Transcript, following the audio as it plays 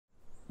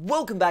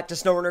Welcome back to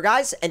SnowRunner,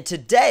 guys, and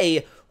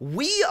today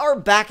we are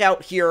back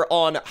out here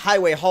on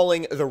highway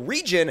hauling the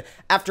region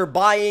after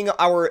buying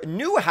our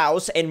new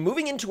house and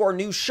moving into our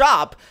new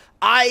shop.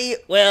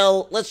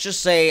 Let's just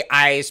say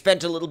I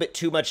spent a little bit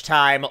too much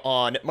time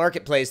on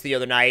Marketplace the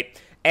other night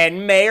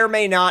and may or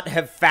may not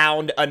have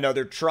found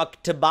another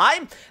truck to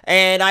buy,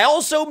 and I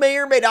also may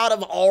or may not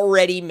have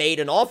already made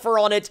an offer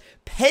on it,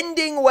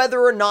 pending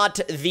whether or not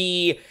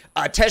the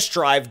test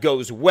drive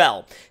goes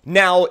well.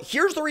 Now,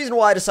 here's the reason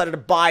why I decided to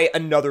buy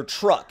another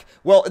truck.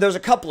 Well, there's a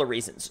couple of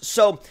reasons.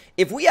 So,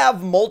 if we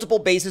have multiple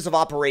bases of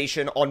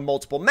operation on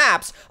multiple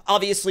maps,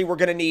 obviously we're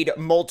going to need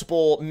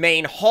multiple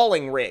main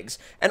hauling rigs.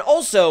 And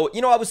also,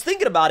 I was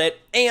thinking about it,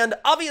 and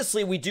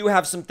obviously we do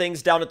have some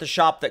things down at the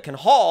shop that can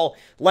haul,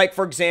 like,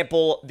 for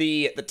example,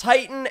 the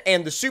Titan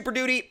and the Super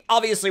Duty.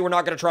 Obviously, we're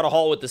not going to try to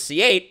haul with the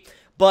C8,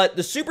 but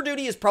the Super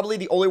Duty is probably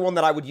the only one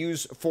that I would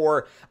use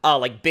for,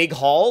 big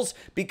hauls,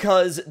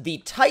 because the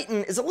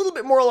Titan is a little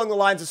bit more along the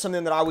lines of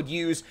something that I would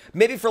use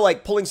maybe for,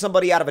 pulling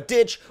somebody out of a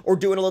ditch or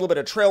doing a little bit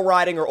of trail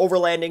riding or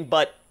overlanding,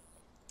 but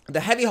the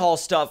heavy haul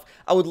stuff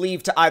I would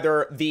leave to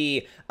either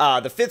the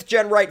 5th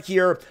gen right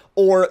here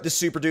or the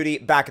Super Duty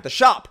back at the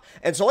shop.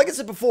 And so, like I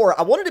said before,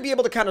 I wanted to be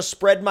able to kind of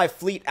spread my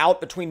fleet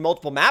out between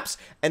multiple maps,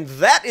 and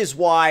that is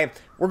why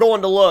we're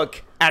going to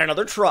look at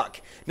another truck.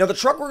 Now, the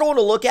truck we're going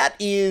to look at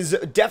is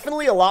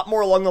definitely a lot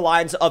more along the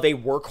lines of a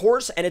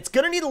workhorse, and it's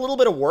going to need a little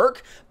bit of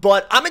work,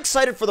 but I'm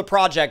excited for the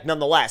project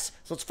nonetheless.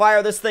 So let's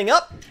fire this thing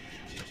up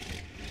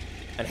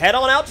and head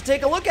on out to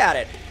take a look at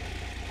it.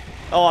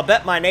 Oh, I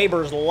bet my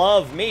neighbors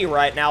love me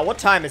right now. What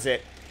time is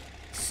it?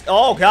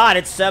 Oh, God,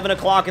 it's 7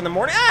 o'clock in the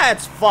morning.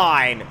 It's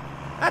fine.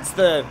 That's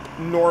the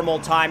normal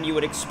time you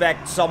would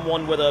expect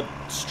someone with a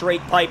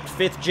straight-piped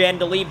 5th gen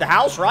to leave the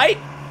house, right?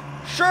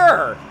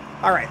 Sure.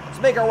 All right, let's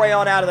make our way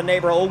on out of the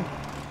neighborhood.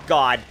 Oh,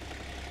 God.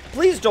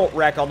 Please don't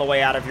wreck on the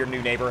way out of your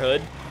new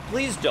neighborhood.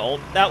 Please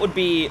don't. That would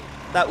be,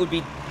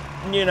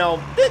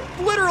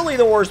 literally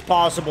the worst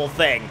possible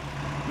thing.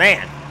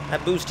 Man,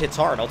 that boost hits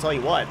hard, I'll tell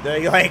you what.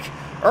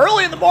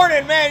 Early in the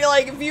morning, man,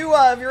 if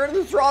you're in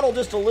the throttle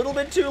just a little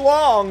bit too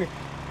long,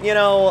 you're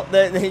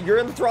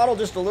in the throttle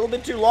just a little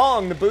bit too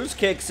long, the boost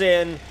kicks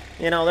in,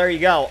 there you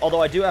go.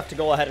 Although I do have to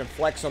go ahead and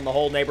flex on the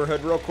whole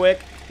neighborhood real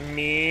quick.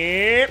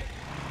 Meep.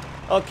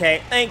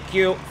 Okay, thank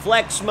you.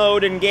 Flex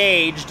mode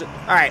engaged.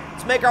 Alright,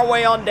 let's make our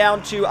way on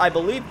down to, I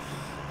believe...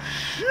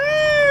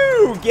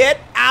 Shoo! Get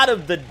out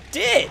of the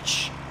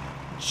ditch!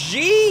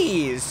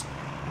 Jeez!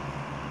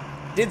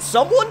 Did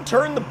someone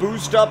turn the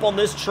boost up on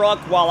this truck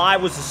while I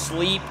was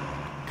asleep?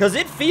 Because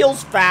it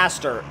feels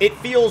faster. It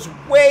feels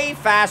way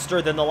faster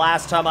than the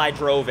last time I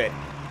drove it.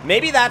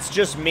 Maybe that's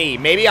just me.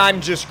 Maybe I'm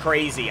just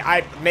crazy.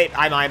 I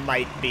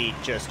might be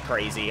just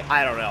crazy.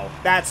 I don't know.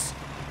 That's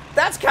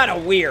kind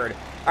of weird.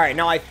 Alright,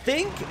 now I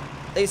think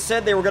they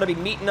said they were going to be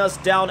meeting us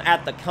down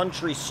at the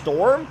country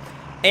store.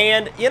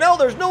 And,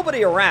 there's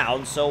nobody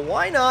around, so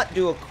why not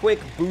do a quick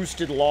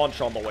boosted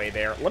launch on the way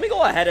there? Let me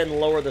go ahead and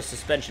lower the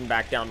suspension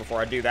back down before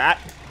I do that.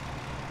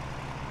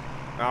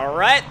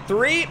 Alright,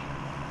 3,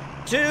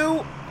 2,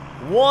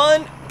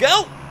 1,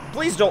 go!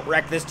 Please don't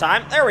wreck this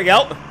time. There we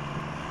go.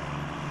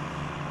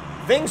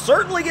 Thing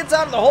certainly gets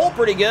out of the hole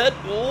pretty good.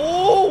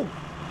 Ooh!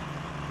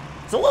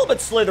 It's a little bit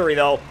slithery,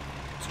 though.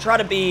 Let's try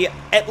to be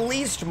at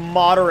least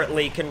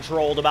moderately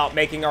controlled about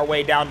making our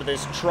way down to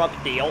this truck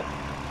deal.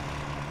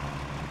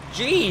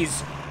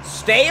 Jeez,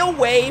 stay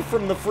away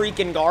from the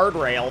freaking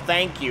guardrail,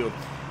 thank you.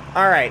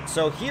 Alright,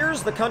 so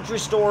here's the country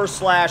store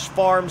slash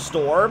farm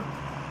store.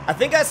 I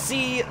think I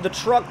see the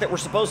truck that we're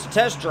supposed to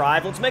test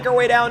drive. Let's make our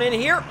way down in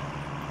here.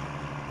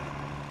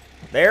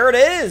 There it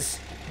is.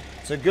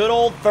 It's a good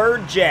old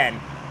 3rd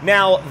gen.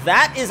 Now,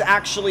 that is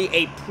actually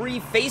a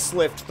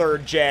pre-facelift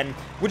 3rd gen,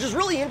 which is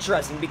really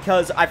interesting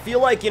because I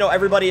feel like,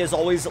 everybody is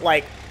always,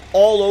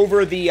 all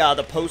over the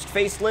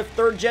post-facelift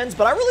 3rd gens,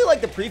 but I really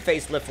like the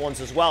pre-facelift ones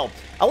as well.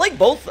 I like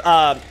both,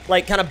 kind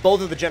of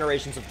both of the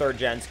generations of 3rd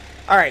gens.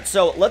 Alright,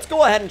 so let's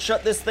go ahead and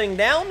shut this thing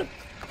down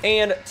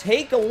and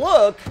take a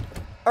look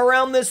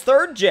around this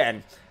 3rd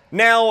gen.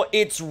 Now,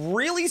 it's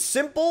really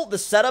simple. The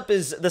setup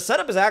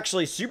is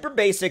actually super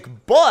basic,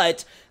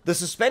 but the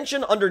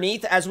suspension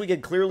underneath, as we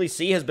can clearly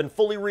see, has been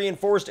fully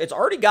reinforced. It's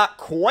already got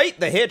quite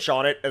the hitch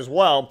on it as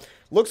well.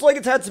 Looks like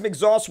it's had some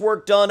exhaust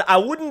work done. I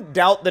wouldn't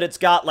doubt that it's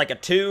got, a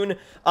tune.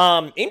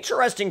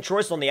 Interesting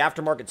choice on the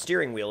aftermarket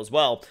steering wheel as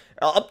well.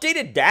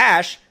 Updated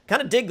dash.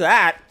 Kind of dig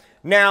that.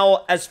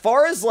 Now, as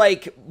far as,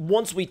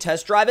 once we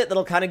test drive it,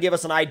 that'll kind of give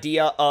us an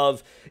idea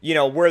of,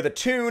 where the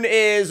tune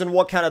is and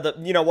what kind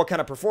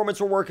of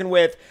performance we're working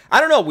with. I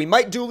don't know. We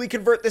might dually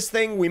convert this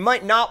thing. We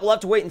might not. We'll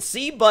have to wait and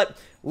see, but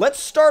let's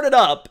start it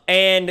up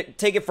and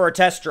take it for a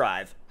test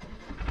drive.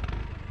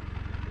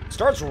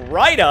 Starts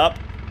right up.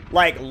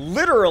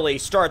 Literally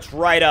starts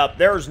right up.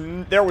 There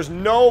was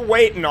no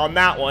waiting on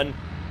that one.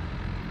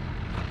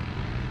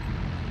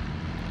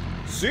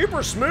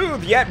 Super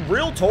smooth, yet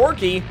real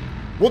torquey.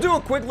 We'll do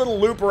a quick little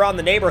loop around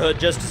the neighborhood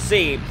just to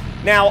see.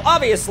 Now,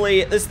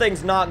 obviously, this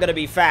thing's not going to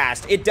be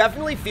fast. It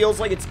definitely feels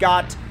like it's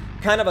got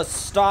kind of a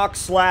stock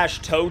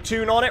slash tow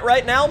tune on it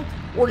right now.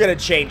 we're gonna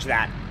change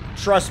that.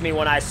 Trust me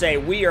when I say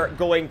we are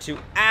going to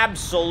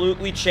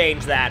absolutely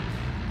change that.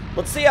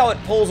 Let's see how it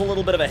pulls a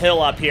little bit of a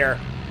hill up here.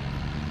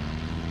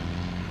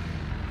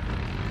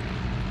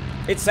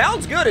 It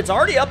sounds good. It's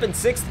already up in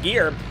 6th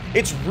gear.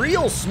 It's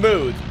real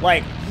smooth.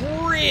 Like,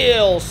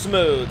 real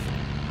smooth.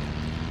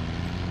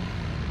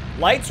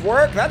 Lights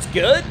work. That's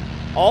good.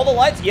 All the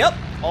lights, yep.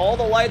 All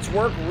the lights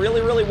work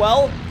really, really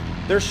well.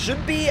 There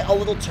should be a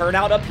little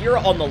turnout up here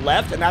on the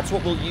left, and that's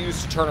what we'll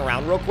use to turn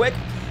around real quick.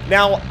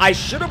 Now, I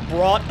should have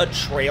brought a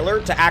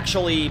trailer to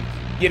actually,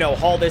 you know,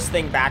 haul this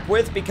thing back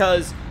with,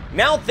 because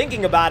now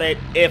thinking about it,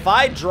 if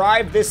I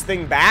drive this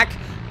thing back,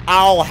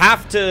 I'll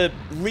have to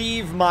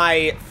leave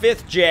my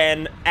 5th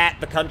gen at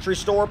the country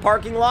store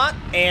parking lot,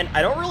 and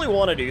I don't really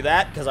want to do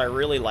that because I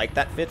really like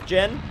that 5th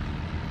gen.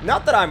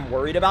 Not that I'm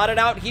worried about it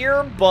out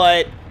here,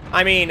 but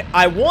I mean,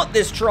 I want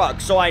this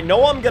truck, so I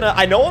know I'm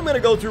gonna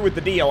go through with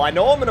the deal. I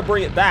know I'm gonna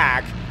bring it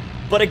back,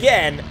 but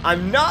again,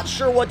 I'm not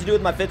sure what to do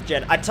with my 5th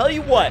gen. I tell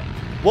you what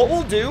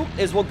we'll do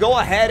is we'll go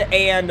ahead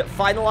and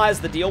finalize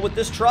the deal with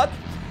this truck,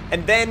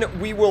 and then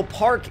we will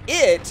park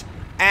it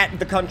at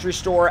the country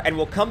store, and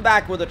we'll come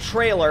back with a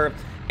trailer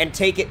and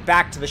take it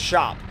back to the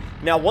shop.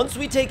 Now, once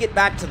we take it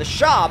back to the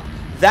shop,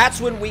 that's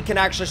when we can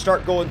actually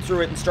start going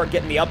through it and start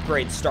getting the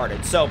upgrades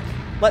started. So,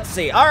 let's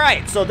see. All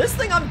right, so this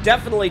thing I'm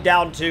definitely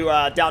down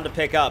to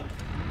pick up.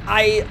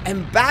 I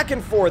am back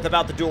and forth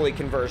about the dually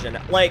conversion.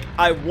 Like,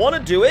 I want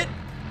to do it.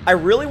 I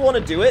really want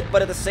to do it,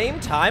 but at the same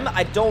time,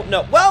 I don't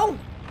know. Well,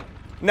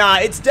 nah,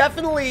 it's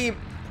definitely,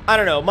 I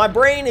don't know. My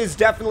brain is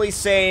definitely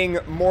saying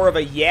more of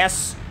a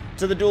yes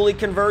to the dually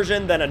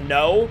conversion than a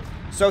no.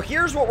 So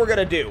here's what we're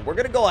gonna do. We're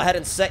gonna go ahead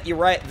and set you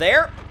right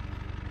there.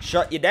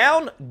 Shut you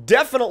down.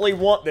 Definitely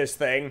want this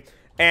thing.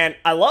 And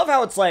I love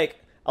how it's like,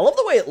 I love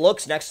the way it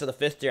looks next to the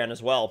 5th gen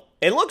as well.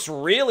 It looks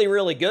really,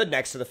 really good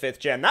next to the 5th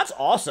gen. That's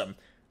awesome.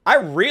 I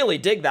really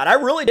dig that. I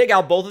really dig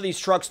how both of these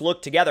trucks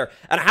look together.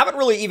 And I haven't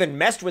really even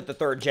messed with the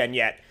 3rd gen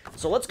yet.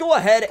 So let's go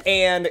ahead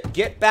and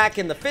get back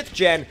in the 5th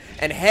gen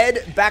and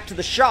head back to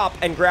the shop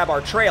and grab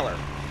our trailer.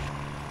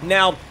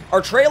 Now,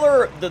 our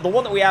trailer, the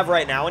one that we have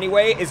right now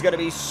anyway, is going to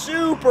be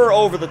super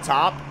over the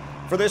top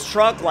for this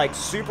truck, like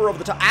super over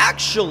the top.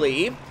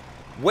 Actually,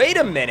 wait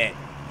a minute.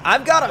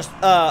 I've got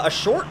a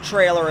short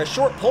trailer, a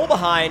short pull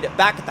behind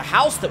back at the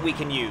house that we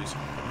can use.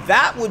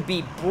 That would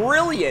be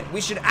brilliant. We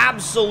should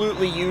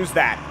absolutely use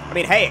that. I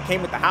mean, hey, it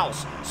came with the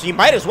house, so you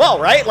might as well,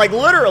 right? Like,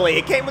 literally,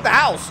 it came with the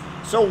house,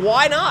 so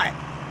why not?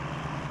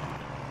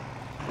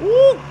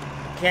 Woo!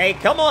 Okay,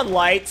 come on,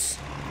 lights.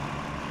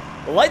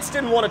 The lights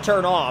didn't want to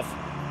turn off.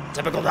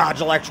 Typical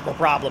Dodge electrical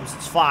problems.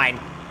 It's fine.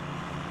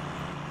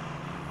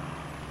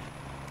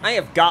 I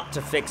have got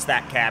to fix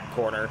that cab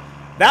corner.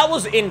 That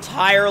was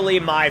entirely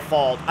my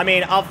fault. I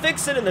mean, I'll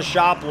fix it in the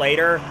shop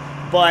later,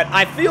 but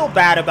I feel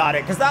bad about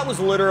it because that was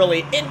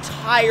literally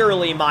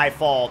entirely my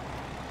fault.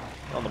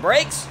 On the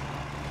brakes.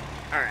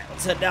 All right,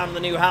 let's head down to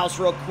the new house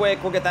real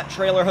quick. We'll get that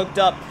trailer hooked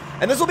up.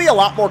 And this will be a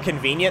lot more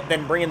convenient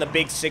than bringing the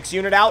big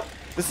 6-unit out.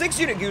 The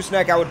 6-unit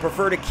gooseneck I would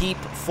prefer to keep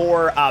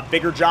for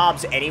bigger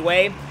jobs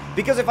anyway.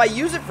 Because if I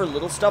use it for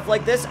little stuff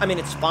like this, I mean,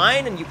 it's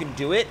fine and you can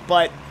do it,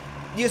 but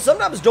you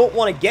sometimes don't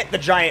want to get the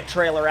giant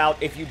trailer out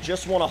if you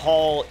just want to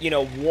haul, you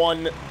know,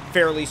 one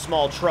fairly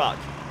small truck.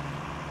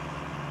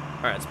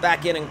 All right, let's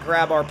back in and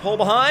grab our pull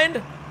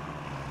behind.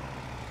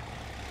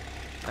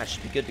 That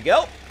should be good to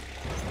go.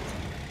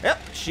 Yep,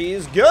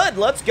 she's good.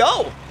 Let's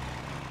go.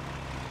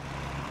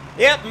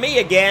 Yep, me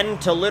again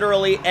to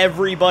literally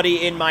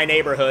everybody in my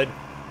neighborhood.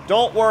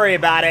 Don't worry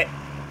about it.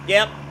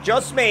 Yep,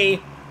 just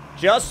me.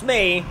 Just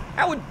me.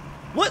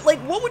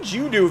 What would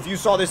you do if you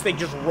saw this thing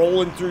just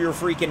rolling through your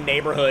freaking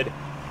neighborhood?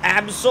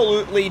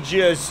 Absolutely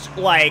just,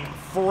 like,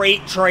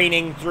 freight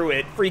training through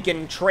it.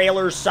 Freaking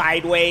trailer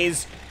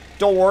sideways.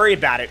 Don't worry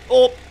about it.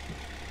 Oh.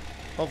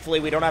 Hopefully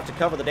we don't have to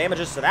cover the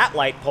damages to that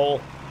light pole.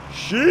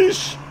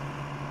 Sheesh.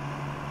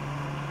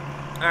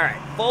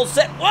 Alright, full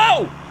set.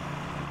 Whoa!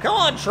 Come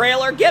on,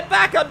 trailer. Get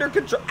back under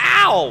control.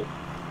 Ow!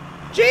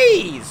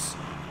 Jeez.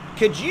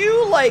 Could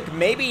you, like,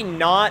 maybe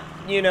not,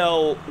 you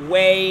know,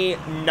 weigh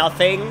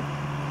nothing?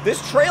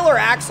 This trailer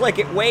acts like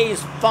it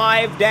weighs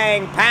 5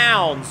 dang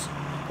pounds.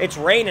 It's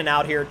raining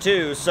out here,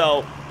 too,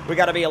 so we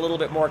gotta be a little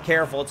bit more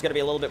careful. It's gonna be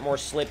a little bit more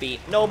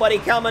slippy. Nobody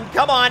coming.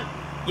 Come on.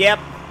 Yep.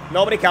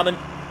 Nobody coming.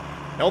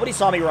 Nobody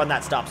saw me run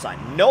that stop sign.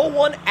 No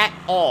one at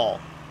all.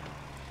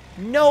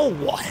 No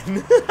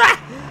one.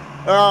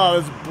 Oh,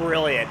 it was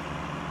brilliant.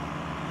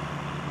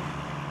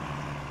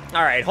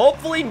 All right.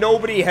 Hopefully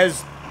nobody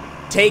has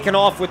taken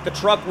off with the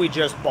truck we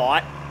just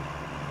bought.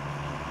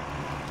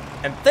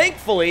 And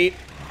thankfully,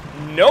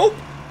 nope.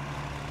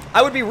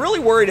 I would be really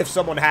worried if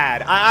someone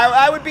had.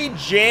 I would be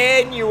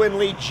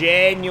genuinely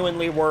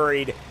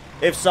worried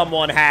if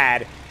someone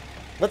had.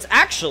 Let's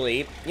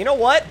actually, you know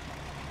what?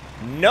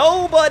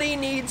 Nobody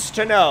needs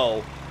to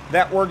know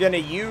that we're gonna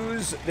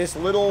use this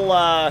little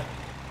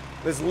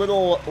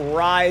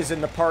rise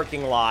in the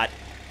parking lot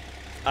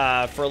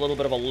for a little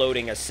bit of a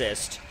loading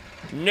assist.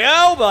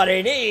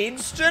 Nobody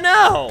needs to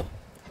know.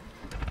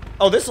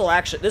 Oh,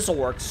 this'll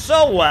work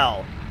so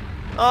well.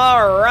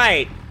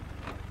 Alright.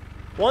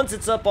 Once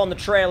it's up on the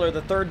trailer,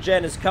 the third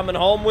gen is coming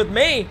home with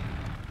me.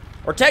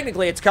 Or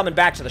technically, it's coming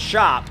back to the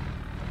shop.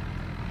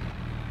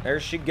 There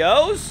she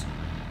goes.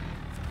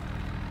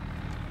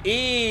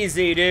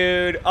 Easy,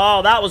 dude.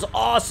 Oh, that was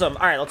awesome.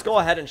 Alright, let's go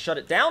ahead and shut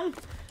it down.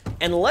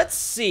 And let's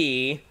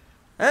see.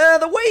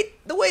 The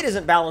weight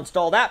isn't balanced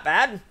all that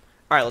bad.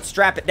 Alright, let's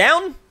strap it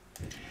down.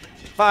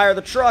 Fire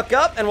the truck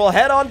up, and we'll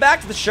head on back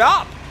to the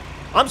shop.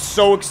 I'm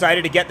so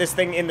excited to get this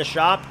thing in the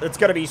shop. It's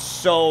gonna be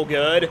so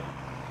good.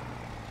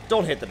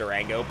 Don't hit the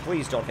Durango.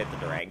 Please don't hit the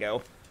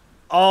Durango.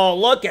 Oh,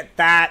 look at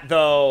that,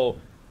 though.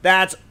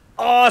 That's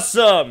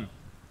awesome.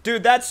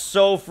 Dude, that's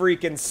so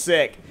freaking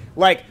sick.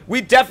 Like,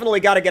 we definitely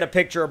got to get a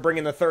picture of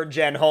bringing the third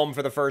gen home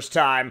for the first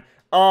time.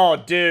 Oh,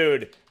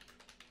 dude.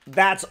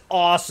 That's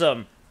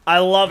awesome. I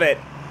love it.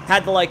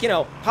 Had to, like, you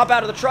know, hop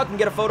out of the truck and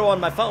get a photo on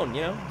my phone,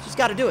 you know? Just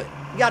got to do it.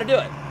 You got to do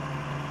it.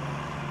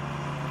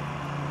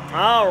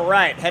 All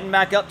right, heading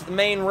back up to the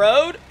main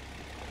road.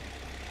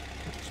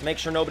 Just make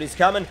sure nobody's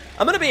coming.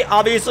 I'm going to be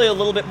obviously a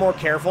little bit more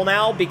careful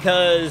now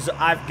because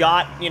I've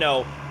got, you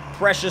know,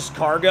 precious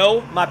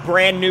cargo, my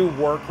brand new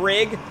work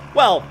rig.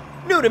 Well,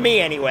 new to me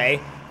anyway.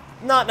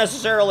 Not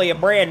necessarily a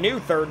brand new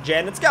third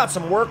gen. It's got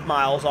some work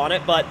miles on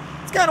it, but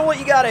it's kind of what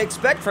you got to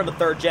expect from a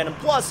third gen. And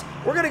plus,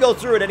 we're going to go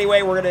through it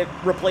anyway. We're going to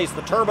replace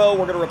the turbo.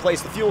 We're going to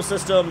replace the fuel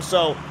system.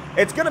 So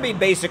it's going to be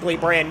basically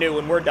brand new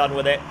when we're done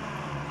with it.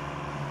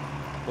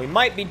 We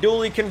might be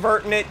dually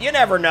converting it. You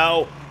never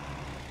know.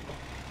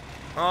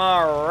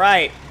 All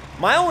right.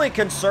 My only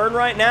concern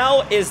right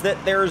now is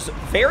that there's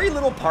very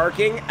little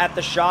parking at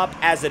the shop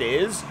as it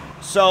is.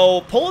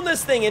 So pulling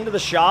this thing into the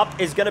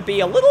shop is going to be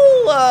a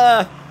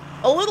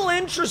little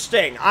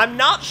interesting. I'm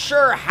not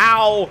sure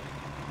how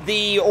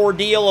the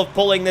ordeal of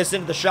pulling this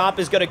into the shop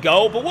is going to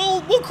go, but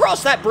we'll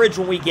cross that bridge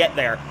when we get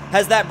there.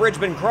 Has that bridge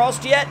been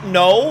crossed yet?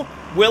 No.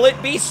 Will it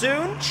be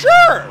soon?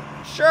 Sure.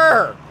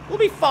 Sure. We'll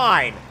be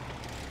fine.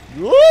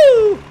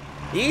 Woo!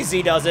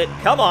 Easy does it.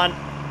 Come on.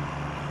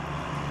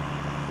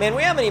 Man,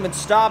 we haven't even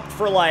stopped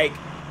for, like,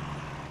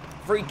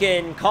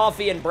 freaking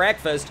coffee and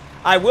breakfast.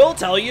 I will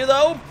tell you,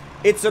 though,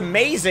 it's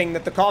amazing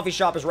that the coffee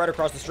shop is right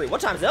across the street.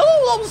 What time is it?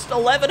 Oh, almost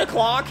 11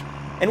 o'clock.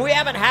 And we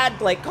haven't had,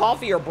 like,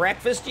 coffee or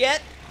breakfast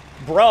yet?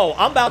 Bro,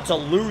 I'm about to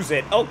lose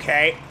it.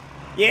 Okay.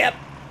 Yep.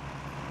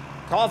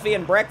 Coffee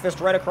and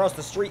breakfast right across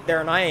the street there,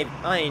 and I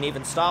ain't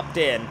even stopped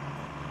in.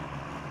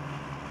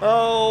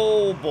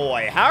 Oh,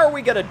 boy. How are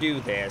we gonna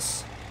do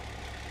this?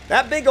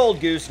 That big old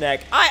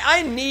gooseneck.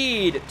 I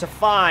need to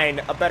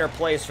find a better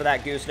place for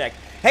that gooseneck.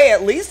 Hey,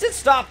 at least it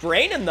stopped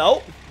raining,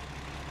 though.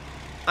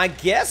 I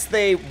guess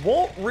they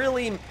won't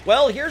really...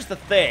 Well, here's the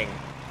thing.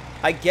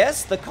 I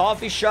guess the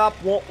coffee shop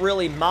won't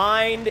really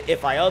mind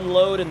if I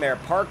unload in their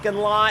parking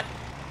lot.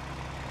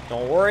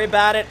 Don't worry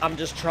about it. I'm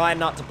just trying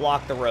not to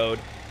block the road.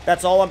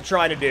 That's all I'm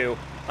trying to do.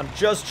 I'm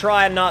just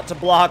trying not to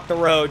block the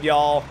road,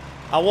 y'all.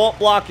 I won't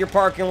block your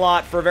parking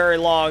lot for very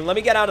long. Let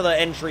me get out of the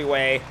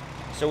entryway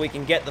so we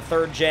can get the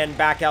third gen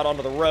back out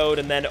onto the road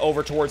and then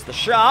over towards the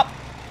shop.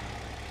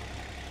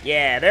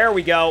 Yeah, there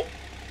we go.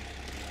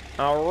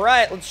 All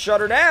right, let's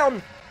shut her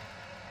down.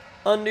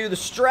 Undo the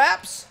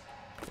straps.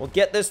 We'll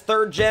get this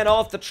third gen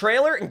off the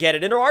trailer and get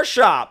it into our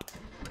shop.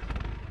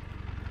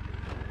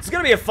 It's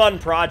going to be a fun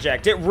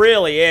project. It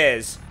really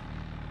is.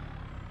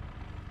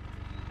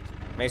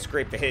 May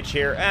scrape the hitch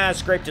here.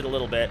 Scraped it a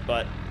little bit,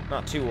 but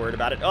not too worried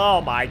about it.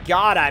 Oh my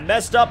god, I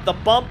messed up the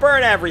bumper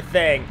and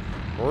everything.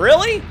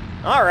 Really?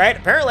 Alright,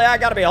 apparently I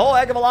gotta be a whole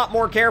heck of a lot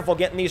more careful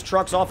getting these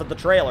trucks off of the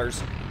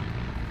trailers.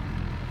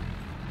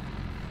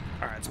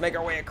 Alright, let's make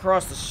our way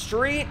across the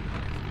street.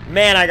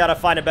 Man, I gotta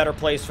find a better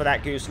place for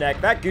that gooseneck.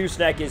 That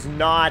gooseneck is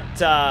not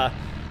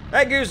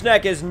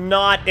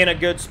in a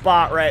good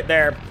spot right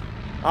there.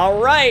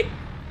 Alright,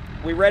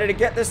 we ready to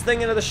get this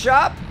thing into the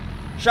shop?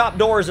 Shop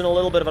door is in a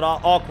little bit of an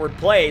awkward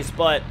place,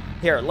 but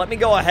here, let me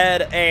go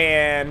ahead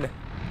and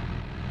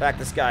back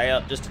this guy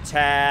up just a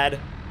tad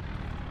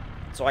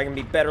so I can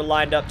be better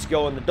lined up to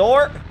go in the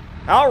door.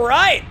 All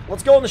right,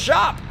 let's go in the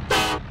shop.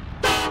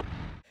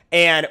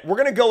 And we're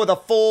going to go with a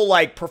full,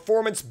 like,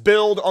 performance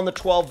build on the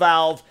 12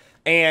 valve,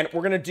 and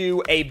we're going to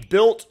do a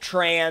built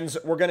trans.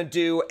 We're going to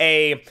do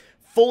a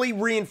fully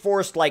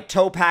reinforced, like,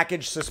 tow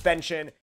package suspension.